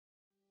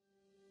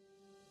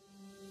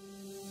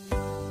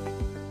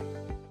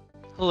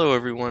Hello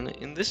everyone,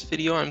 in this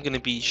video I'm going to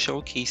be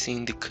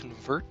showcasing the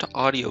convert to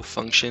audio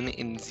function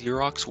in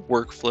Xerox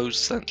Workflow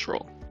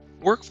Central.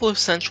 Workflow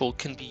Central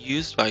can be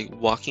used by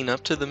walking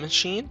up to the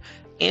machine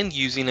and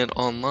using it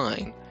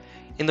online.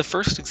 In the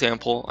first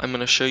example, I'm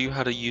going to show you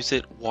how to use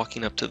it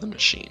walking up to the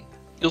machine.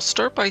 You'll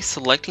start by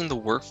selecting the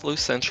Workflow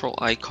Central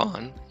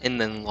icon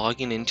and then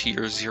logging into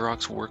your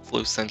Xerox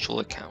Workflow Central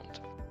account.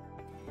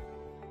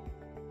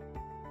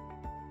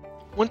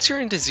 Once you're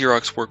into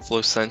Xerox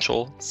Workflow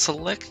Central,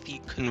 select the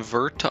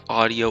Convert to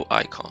Audio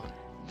icon.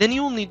 Then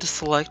you will need to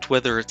select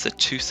whether it's a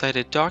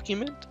two-sided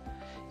document,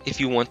 if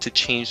you want to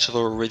change to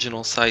the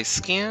original size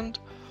scanned,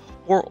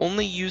 or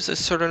only use a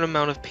certain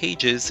amount of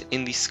pages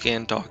in the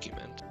scanned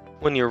document.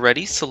 When you're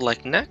ready,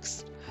 select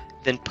Next,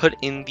 then put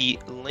in the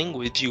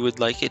language you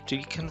would like it to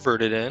be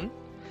converted in,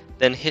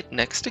 then hit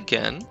Next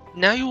again.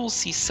 Now you will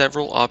see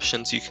several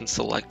options you can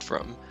select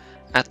from.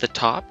 At the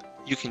top,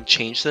 you can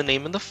change the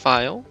name of the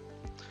file,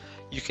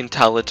 you can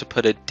tell it to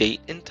put a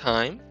date and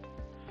time,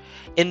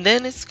 and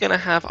then it's going to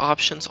have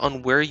options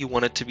on where you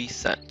want it to be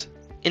sent.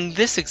 In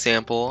this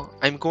example,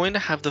 I'm going to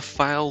have the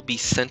file be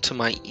sent to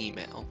my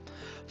email.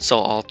 So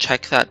I'll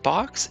check that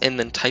box and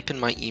then type in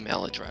my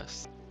email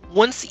address.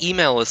 Once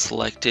email is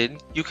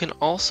selected, you can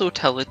also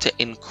tell it to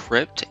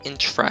encrypt and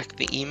track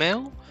the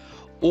email,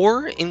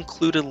 or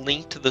include a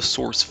link to the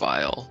source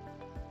file.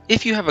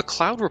 If you have a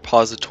cloud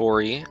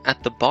repository,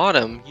 at the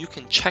bottom you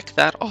can check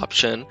that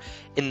option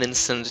and then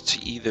send it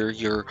to either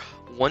your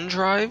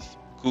OneDrive,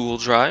 Google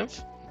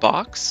Drive,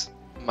 Box,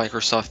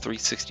 Microsoft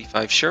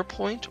 365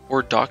 SharePoint,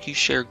 or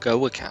DocuShare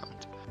Go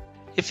account.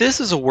 If this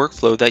is a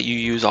workflow that you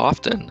use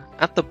often,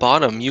 at the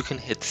bottom you can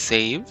hit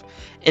Save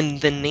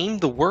and then name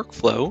the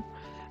workflow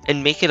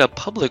and make it a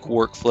public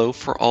workflow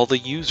for all the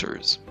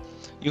users.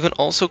 You can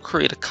also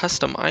create a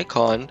custom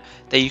icon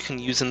that you can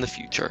use in the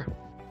future.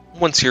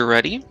 Once you're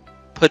ready,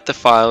 put the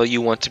file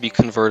you want to be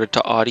converted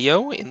to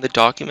audio in the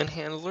document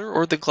handler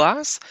or the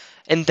glass,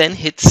 and then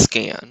hit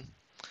Scan.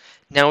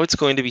 Now it's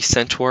going to be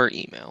sent to our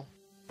email.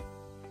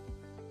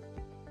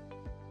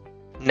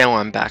 Now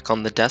I'm back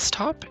on the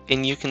desktop,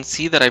 and you can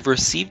see that I've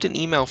received an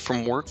email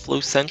from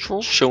Workflow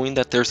Central showing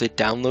that there's a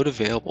download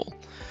available.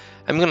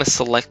 I'm going to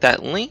select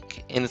that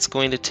link, and it's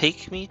going to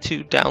take me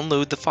to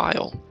download the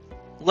file.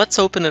 Let's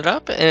open it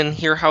up and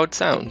hear how it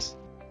sounds.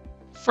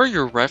 For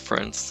your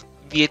reference,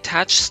 the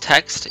attached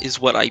text is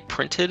what I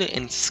printed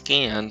and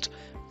scanned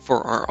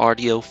for our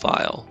audio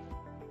file.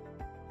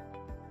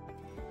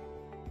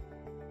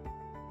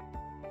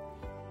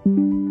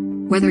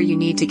 Whether you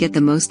need to get the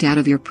most out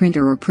of your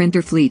printer or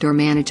printer fleet or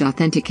manage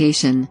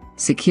authentication,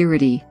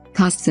 security,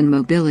 costs and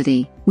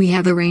mobility, we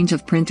have a range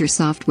of printer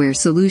software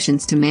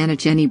solutions to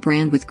manage any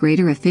brand with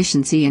greater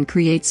efficiency and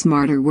create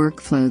smarter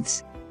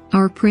workflows.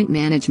 Our print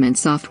management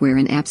software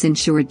and apps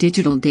ensure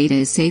digital data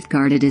is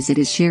safeguarded as it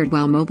is shared,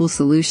 while mobile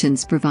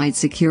solutions provide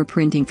secure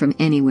printing from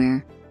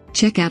anywhere.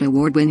 Check out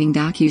award-winning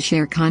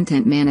DocuShare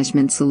content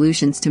management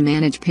solutions to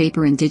manage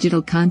paper and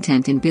digital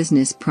content in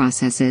business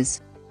processes.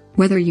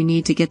 Whether you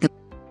need to get the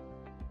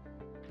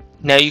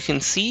Now you can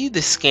see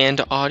the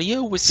scanned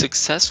audio was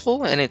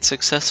successful, and it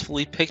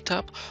successfully picked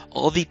up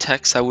all the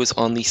text that was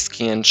on the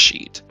scanned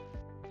sheet.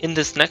 In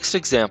this next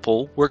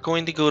example, we're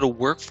going to go to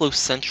Workflow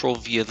Central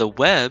via the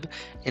web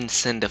and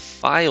send a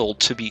file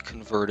to be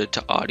converted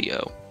to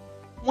audio.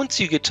 Once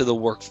you get to the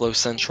Workflow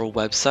Central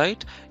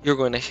website, you're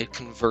going to hit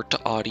Convert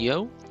to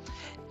Audio.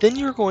 Then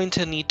you're going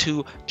to need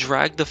to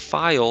drag the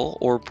file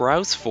or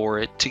browse for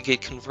it to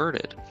get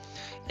converted.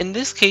 In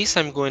this case,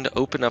 I'm going to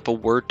open up a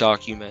Word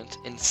document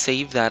and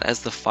save that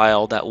as the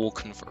file that will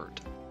convert.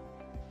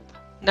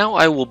 Now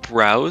I will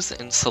browse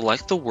and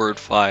select the Word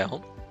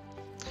file.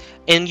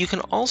 And you can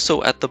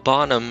also at the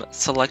bottom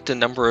select a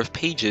number of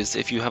pages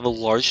if you have a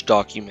large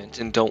document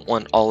and don't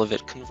want all of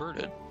it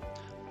converted.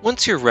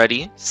 Once you're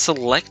ready,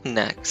 select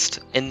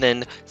Next and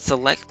then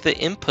select the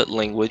input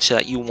language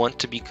that you want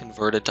to be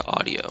converted to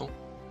audio.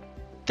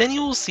 Then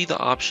you will see the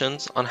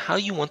options on how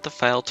you want the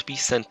file to be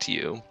sent to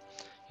you.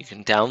 You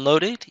can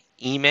download it,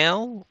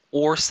 email,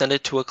 or send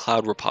it to a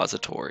cloud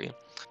repository.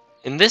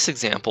 In this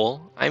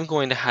example, I'm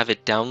going to have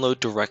it download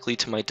directly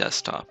to my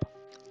desktop.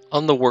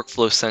 On the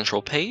Workflow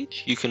Central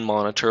page, you can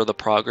monitor the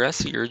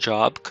progress of your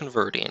job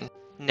converting.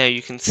 Now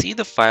you can see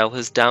the file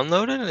has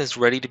downloaded and is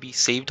ready to be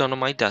saved onto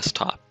my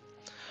desktop.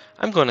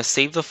 I'm going to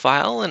save the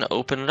file and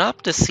open it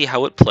up to see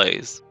how it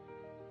plays.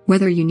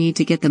 Whether you need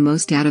to get the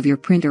most out of your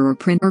printer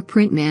or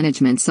print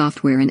management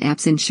software and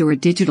apps ensure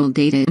digital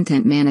data and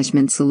content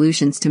management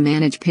solutions to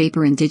manage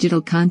paper and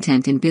digital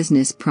content in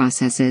business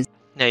processes.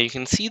 Now you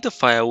can see the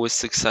file was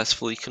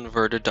successfully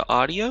converted to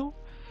audio,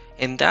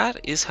 and that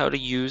is how to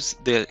use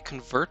the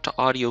Convert to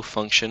Audio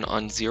function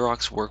on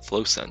Xerox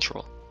Workflow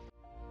Central.